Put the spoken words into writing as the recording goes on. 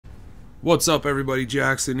What's up, everybody?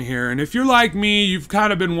 Jaxxsin here, and if you're like me, you've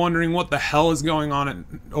kind of been wondering what the hell is going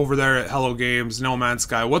on over there at Hello Games, No Man's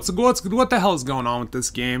Sky. What the hell is going on with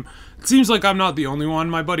this game? It seems like I'm not the only one.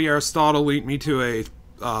 My buddy Aristotle linked me to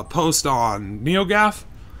a post on NeoGAF,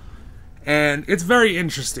 and it's very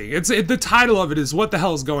interesting. The title of it is "What the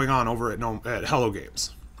hell is going on over at Hello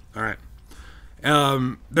Games?" All right.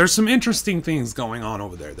 There's some interesting things going on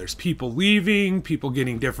over there. There's people leaving, people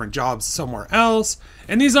getting different jobs somewhere else,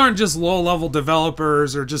 and these aren't just low-level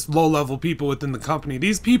developers or just low-level people within the company.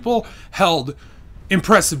 These people held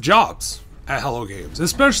impressive jobs at Hello Games,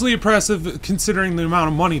 especially impressive considering the amount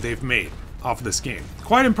of money they've made off of this game.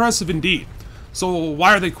 Quite impressive indeed. So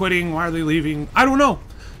why are they quitting? Why are they leaving? I don't know.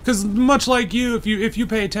 Because much like you, if you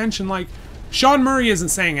pay attention, like, Sean Murray isn't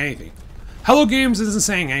saying anything. Hello Games isn't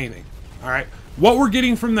saying anything. Alright? What we're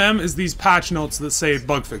getting from them is these patch notes that say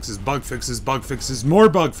bug fixes, bug fixes, bug fixes, more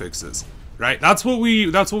bug fixes. Right? That's what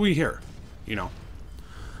we hear. You know.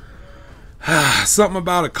 Something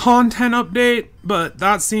about a content update, but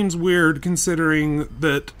that seems weird considering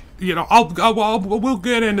that, you know, we'll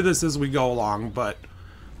get into this as we go along, but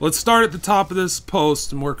let's start at the top of this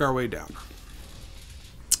post and work our way down.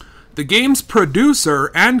 The game's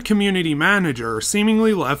producer and community manager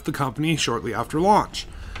seemingly left the company shortly after launch.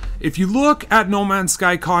 If you look at No Man's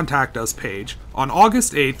Sky Contact Us page on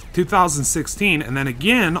August 8th, 2016, and then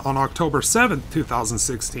again on October 7th,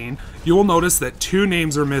 2016, you will notice that 2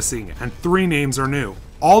 names are missing and 3 names are new.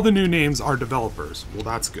 All the new names are developers. Well,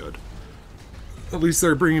 that's good. At least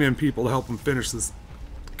they're bringing in people to help them finish this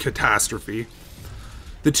catastrophe.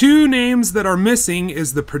 The 2 names that are missing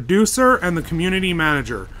is the producer and the community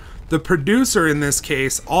manager. The producer in this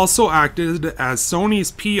case also acted as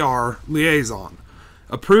Sony's PR liaison,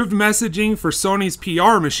 approved messaging for Sony's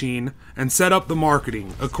PR machine, and set up the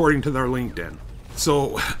marketing, according to their LinkedIn.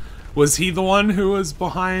 So, was he the one who was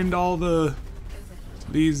behind all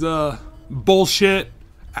these bullshit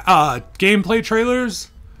gameplay trailers?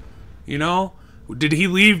 You know? Did he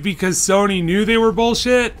leave because Sony knew they were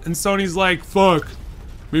bullshit? And Sony's like, fuck,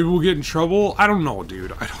 maybe we'll get in trouble? I don't know,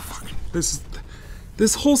 dude. I don't fucking...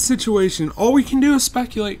 This whole situation, all we can do is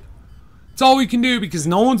speculate. It's all we can do because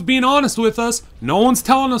no one's being honest with us. No one's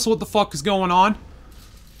telling us what the fuck is going on.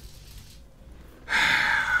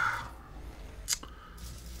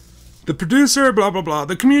 The producer, blah, blah, blah.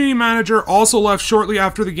 The community manager also left shortly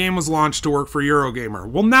after the game was launched to work for Eurogamer.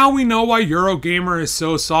 Well, now we know why Eurogamer is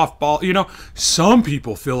so softball. You know, some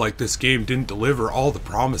people feel like this game didn't deliver all the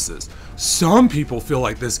promises. Some people feel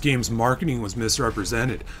like this game's marketing was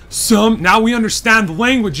misrepresented. Now we understand the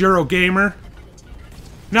language, Eurogamer.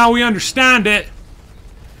 Now we understand it.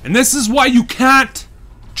 And this is why you can't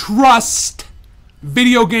trust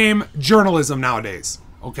video game journalism nowadays.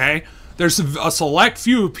 Okay? There's a select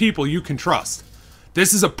few people you can trust.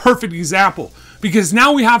 This is a perfect example. Because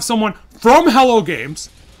now we have someone from Hello Games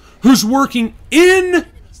who's working in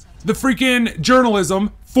the freaking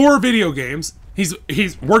journalism for video games.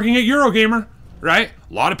 He's working at Eurogamer, right?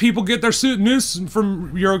 A lot of people get their news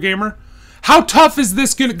from Eurogamer. How tough is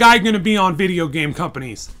this guy going to be on video game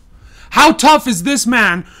companies? How tough is this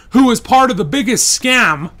man who was part of the biggest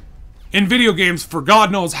scam in video games for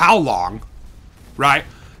God knows how long, right?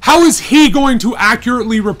 How is he going to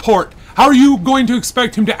accurately report? How are you going to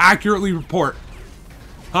expect him to accurately report?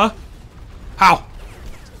 Huh? How?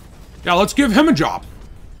 Yeah, let's give him a job.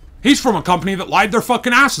 He's from a company that lied their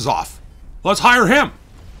fucking asses off. Let's hire him.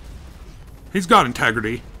 He's got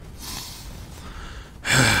integrity.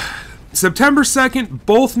 September 2nd,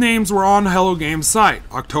 both names were on Hello Games' site.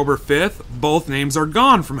 October 5th, both names are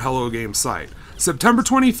gone from Hello Games' site. September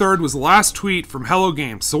 23rd was the last tweet from Hello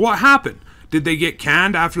Games. So what happened? Did they get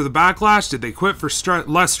canned after the backlash? Did they quit for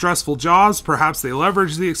less stressful jobs? Perhaps they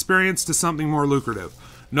leveraged the experience to something more lucrative.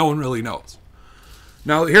 No one really knows.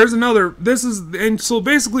 Now, here's another... And so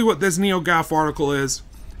basically what this NeoGAF article is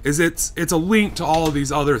it's a link to all of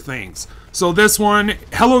these other things. So this one,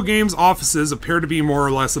 Hello Games offices appear to be more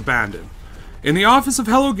or less abandoned. In the office of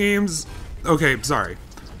Hello Games... Okay, sorry.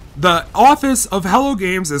 The office of Hello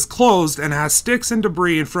Games is closed and has sticks and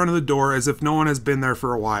debris in front of the door as if no one has been there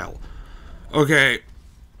for a while. Okay,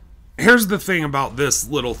 here's the thing about this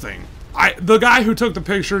little thing. The guy who took the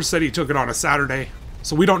picture said he took it on a Saturday.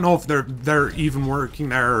 So we don't know if they're even working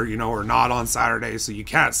there, you know, or not on Saturday. So you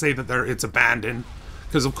can't say that it's abandoned.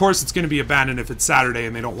 Because, of course, it's going to be abandoned if it's Saturday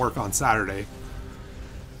and they don't work on Saturday.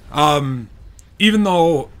 Even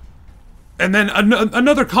though... And then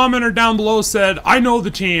another commenter down below said, I know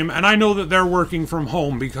the team, and I know that they're working from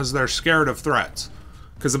home because they're scared of threats.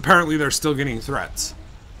 Because apparently they're still getting threats.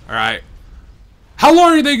 Alright? How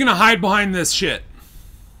long are they going to hide behind this shit?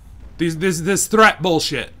 This threat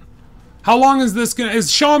bullshit. How long is this gonna...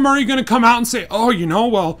 Is Sean Murray gonna come out and say, oh, you know,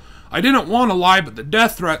 well, I didn't want to lie, but the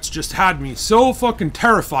death threats just had me so fucking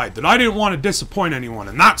terrified that I didn't want to disappoint anyone,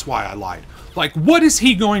 and that's why I lied. Like, what is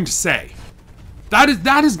he going to say? That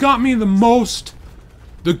has got me the most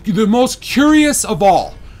curious of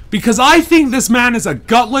all. Because I think this man is a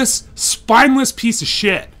gutless, spineless piece of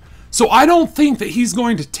shit. So I don't think that he's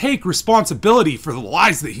going to take responsibility for the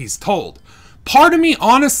lies that he's told. Part of me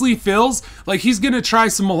honestly feels like he's going to try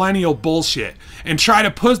some millennial bullshit and try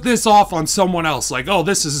to put this off on someone else. Like, oh,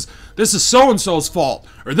 this is so-and-so's fault.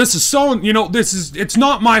 Or this is it's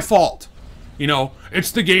not my fault. You know,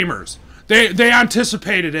 it's the gamers. They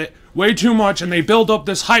anticipated it way too much and they build up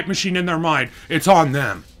this hype machine in their mind. It's on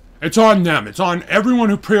them. It's on them. It's on everyone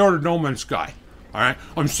who pre-ordered No Man's Sky. Alright?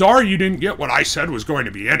 I'm sorry you didn't get what I said was going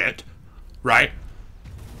to be in it. Right?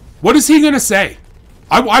 What is he going to say?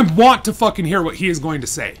 I want to fucking hear what he is going to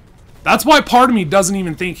say. That's why part of me doesn't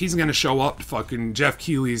even think he's going to show up to fucking Jeff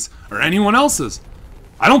Keighley's or anyone else's.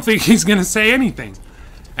 I don't think he's going to say anything.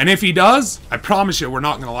 And if he does, I promise you we're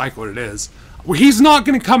not going to like what it is. He's not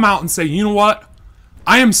going to come out and say, you know what?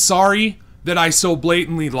 I am sorry that I so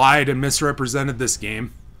blatantly lied and misrepresented this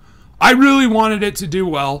game. I really wanted it to do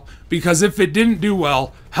well, because if it didn't do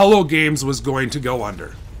well, Hello Games was going to go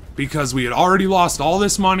under. Because we had already lost all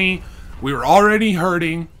this money, we were already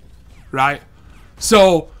hurting, right?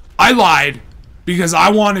 So, I lied because I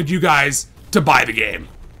wanted you guys to buy the game.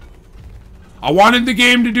 I wanted the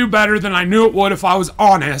game to do better than I knew it would if I was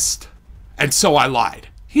honest, and so I lied.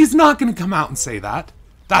 He's not going to come out and say that.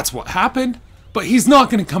 That's what happened, but he's not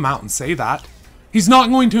going to come out and say that. He's not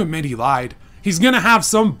going to admit he lied. He's going to have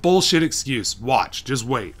some bullshit excuse. Watch. Just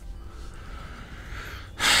wait.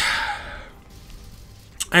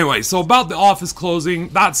 Anyway, so about the office closing,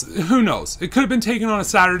 who knows? It could have been taken on a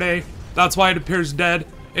Saturday. That's why it appears dead.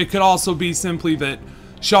 It could also be simply that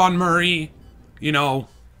Sean Murray, you know,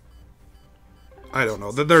 I don't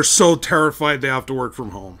know, that they're so terrified they have to work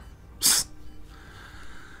from home.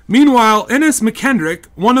 Meanwhile, Ennis McKendrick,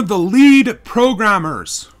 one of the lead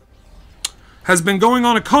programmers, has been going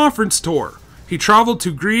on a conference tour. He traveled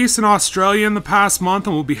to Greece and Australia in the past month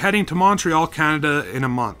and will be heading to Montreal, Canada in a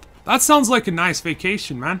month. That sounds like a nice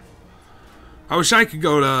vacation, man. I wish I could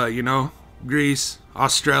go to, you know, Greece,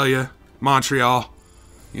 Australia, Montreal,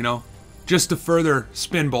 you know, just to further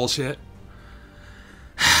spin bullshit.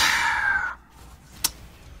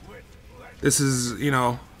 This is, you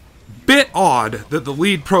know, bit odd that the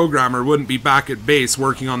lead programmer wouldn't be back at base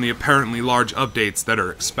working on the apparently large updates that are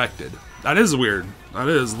expected. That is weird. That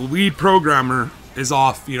is. The lead programmer is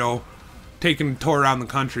off, you know, taking a tour around the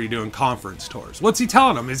country doing conference tours. What's he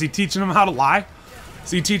telling them? Is he teaching them how to lie?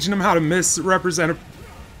 Is he teaching them how to misrepresent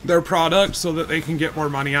their product so that they can get more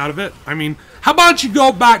money out of it? I mean, how about you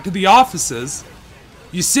go back to the offices,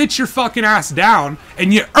 you sit your fucking ass down,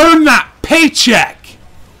 and you earn that paycheck?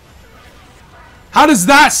 How does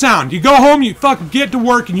that sound? You go home, you fucking get to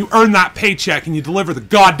work, and you earn that paycheck, and you deliver the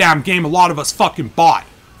goddamn game a lot of us fucking bought.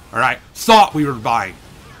 Alright? Thought we were buying.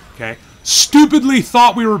 Okay? Stupidly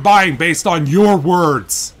thought we were buying based on your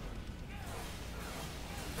words.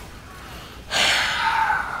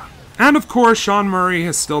 And of course, Sean Murray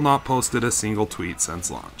has still not posted a single tweet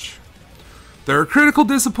since launch. There are critical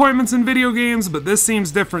disappointments in video games, but this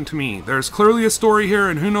seems different to me. There's clearly a story here,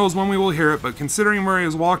 and who knows when we will hear it, but considering Murray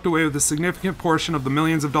has walked away with a significant portion of the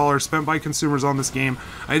millions of dollars spent by consumers on this game,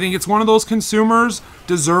 I think it's one of those consumers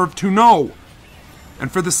deserve to know.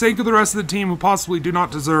 And for the sake of the rest of the team who possibly do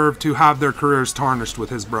not deserve to have their careers tarnished with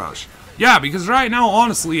his brush. Yeah, because right now,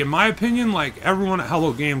 honestly, in my opinion, like, everyone at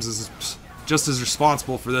Hello Games is just as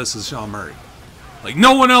responsible for this as Sean Murray. Like,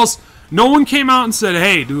 no one came out and said,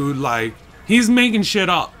 hey, dude, like, he's making shit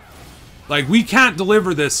up. Like, we can't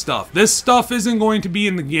deliver this stuff. This stuff isn't going to be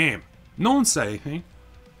in the game. No one said anything.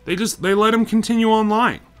 They let him continue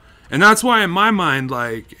online. And that's why, in my mind,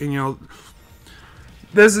 like, and, you know,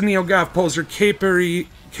 this is NeoGaf poster,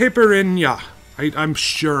 Caperinia. I'm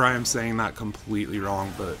sure I am saying that completely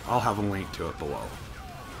wrong, but I'll have a link to it below.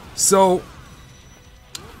 So,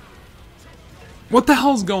 what the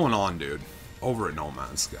hell's going on, dude, over at No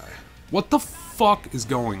Man's Sky? What the fuck is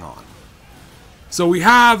going on? So we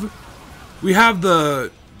have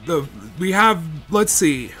let's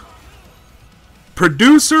see,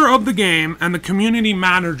 producer of the game and the community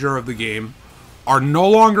manager of the game are no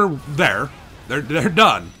longer there. They're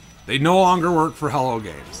done. They no longer work for Hello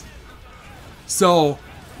Games. So,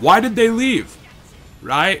 why did they leave?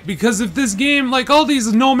 Right? Because if this game, like all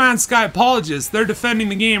these No Man's Sky apologists, they're defending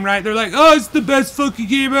the game, right? They're like, oh, it's the best fucking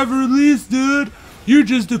game ever released, dude. You're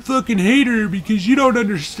just a fucking hater because you don't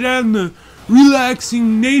understand the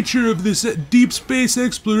relaxing nature of this deep space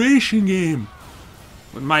exploration game.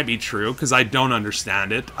 It might be true, because I don't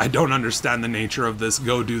understand it. I don't understand the nature of this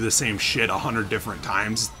go do the same shit 100 different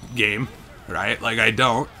times game, right? Like, I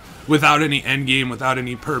don't. Without any end game, without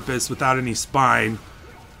any purpose, without any spine.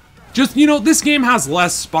 Just, you know, this game has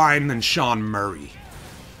less spine than Sean Murray.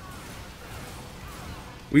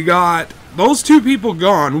 We got those two people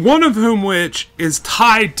gone, one of whom which is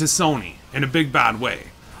tied to Sony in a big bad way.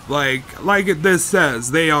 Like this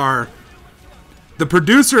says, they are... The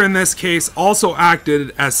producer in this case also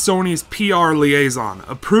acted as Sony's PR liaison,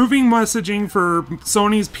 approving messaging for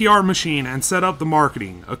Sony's PR machine and set up the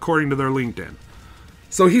marketing, according to their LinkedIn.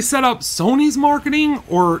 So he set up Sony's marketing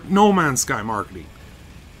or No Man's Sky marketing?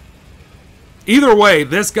 Either way,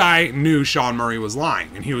 this guy knew Sean Murray was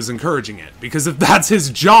lying, and he was encouraging it. Because if that's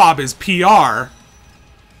his job, is PR,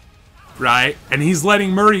 right, and he's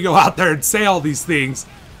letting Murray go out there and say all these things,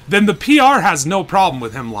 then the PR has no problem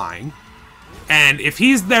with him lying. And if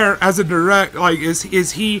he's there as a direct, like, is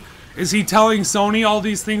he telling Sony all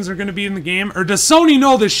these things are going to be in the game? Or does Sony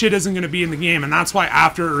know this shit isn't going to be in the game, and that's why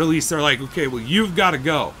after it released, they're like, okay, well, you've got to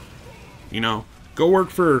go. You know, go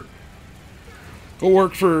work for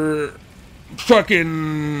fucking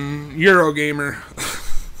Eurogamer.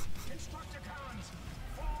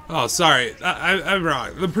 Oh, sorry, I'm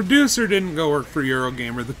wrong. The producer didn't go work for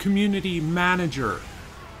Eurogamer. The community manager,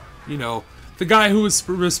 you know, the guy who was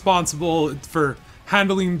responsible for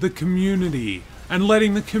handling the community and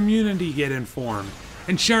letting the community get informed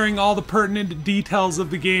and sharing all the pertinent details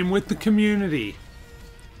of the game with the community.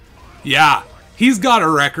 Yeah, he's got a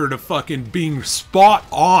record of fucking being spot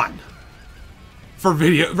on for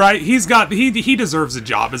video, right? He deserves a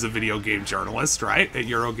job as a video game journalist, right? At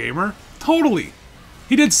Eurogamer. Totally.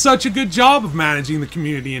 He did such a good job of managing the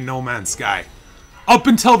community in No Man's Sky. Up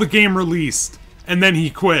until the game released. And then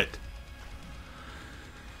he quit.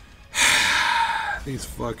 These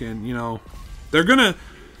fucking, you know, they're gonna...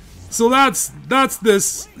 So that's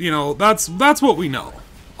this, you know, that's what we know.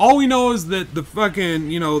 All we know is that the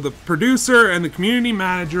fucking, you know, the producer and the community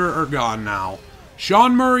manager are gone now.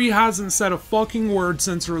 Sean Murray hasn't said a fucking word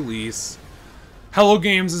since release. Hello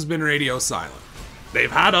Games has been radio silent.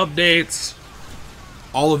 They've had updates.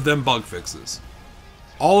 All of them bug fixes.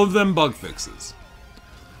 All of them bug fixes.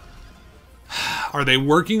 Are they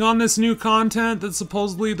working on this new content that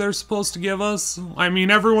supposedly they're supposed to give us? I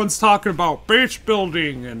mean, everyone's talking about base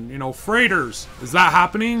building and, you know, freighters. Is that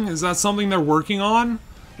happening? Is that something they're working on?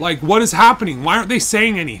 Like, what is happening? Why aren't they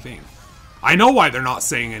saying anything? I know why they're not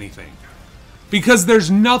saying anything. Because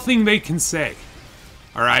there's nothing they can say.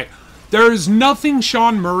 Alright? There is nothing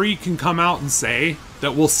Sean Murray can come out and say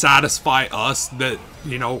that will satisfy us that,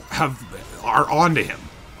 you know, are onto him.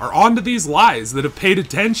 Are onto these lies, that have paid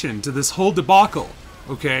attention to this whole debacle,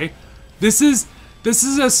 okay? This is a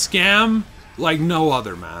scam like no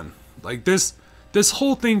other, man. Like, this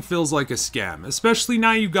whole thing feels like a scam, especially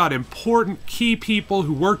now you've got important key people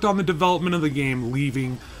who worked on the development of the game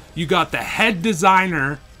leaving. You got the head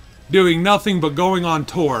designer doing nothing but going on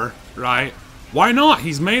tour, right? Why not?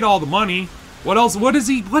 He's made all the money. What else? What is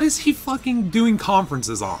he fucking doing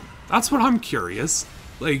conferences on? That's what I'm curious.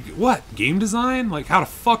 Like, what? Game design? Like, how to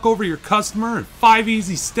fuck over your customer in 5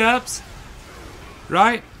 easy steps?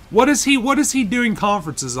 Right? What is he doing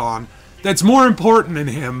conferences on that's more important than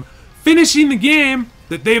him finishing the game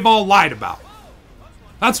that they've all lied about?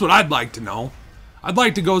 That's what I'd like to know. I'd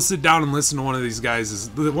like to go sit down and listen to one of this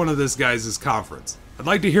guy's conference. I'd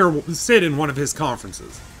like to sit in one of his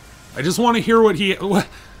conferences. I just want to hear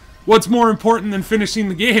what's more important than finishing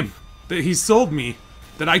the game that he sold me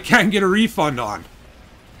that I can't get a refund on.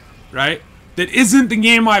 Right? That isn't the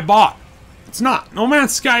game I bought. It's not. No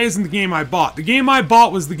Man's Sky isn't the game I bought. The game I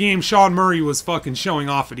bought was the game Sean Murray was fucking showing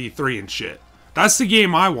off at E3 and shit. That's the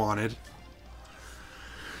game I wanted.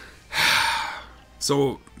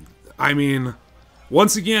 So, I mean,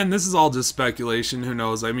 once again, this is all just speculation. Who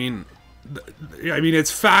knows? I mean,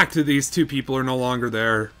 it's fact that these two people are no longer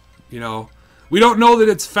there. You know, we don't know that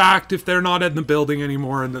it's fact if they're not in the building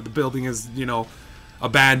anymore and that the building is, you know,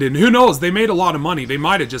 abandoned. Who knows? They made a lot of money. They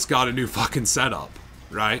might have just got a new fucking setup,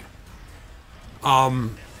 right?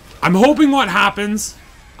 I'm hoping what happens,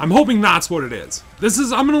 I'm hoping that's what it is.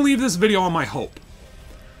 I'm gonna leave this video on my hope.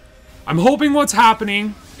 I'm hoping what's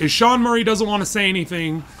happening is Sean Murray doesn't want to say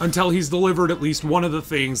anything until he's delivered at least one of the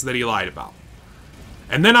things that he lied about.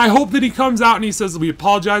 And then I hope that he comes out and he says, we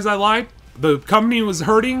apologize, I lied. The company was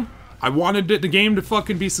hurting. I wanted the game to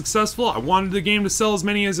fucking be successful. I wanted the game to sell as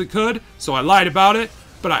many as it could, so I lied about it.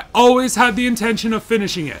 But I always had the intention of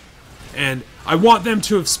finishing it. And I want them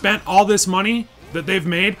to have spent all this money that they've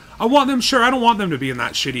made. I want them, sure, I don't want them to be in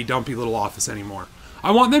that shitty, dumpy little office anymore.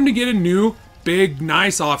 I want them to get a new, big,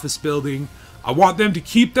 nice office building. I want them to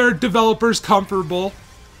keep their developers comfortable.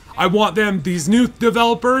 I want them, these new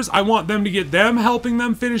developers, I want them to get them helping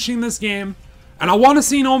them finishing this game. And I want to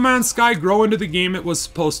see No Man's Sky grow into the game it was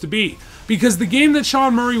supposed to be. Because the game that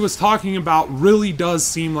Sean Murray was talking about really does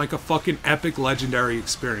seem like a fucking epic, legendary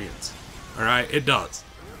experience. Alright? It does.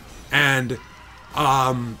 And,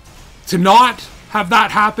 to not have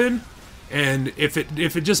that happen, and if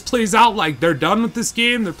it just plays out like they're done with this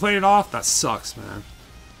game, they're playing it off, that sucks, man.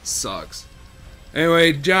 Sucks.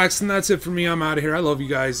 Anyway, Jaxxsin, that's it for me. I'm out of here. I love you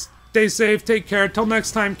guys. Stay safe, take care. Till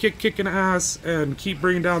next time, kicking ass, and keep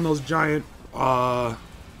bringing down those giant,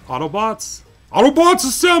 Autobots? Autobots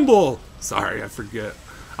assemble! Sorry, I forget.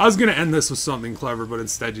 I was gonna end this with something clever, but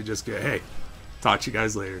instead you just get, hey, talk to you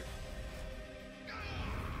guys later.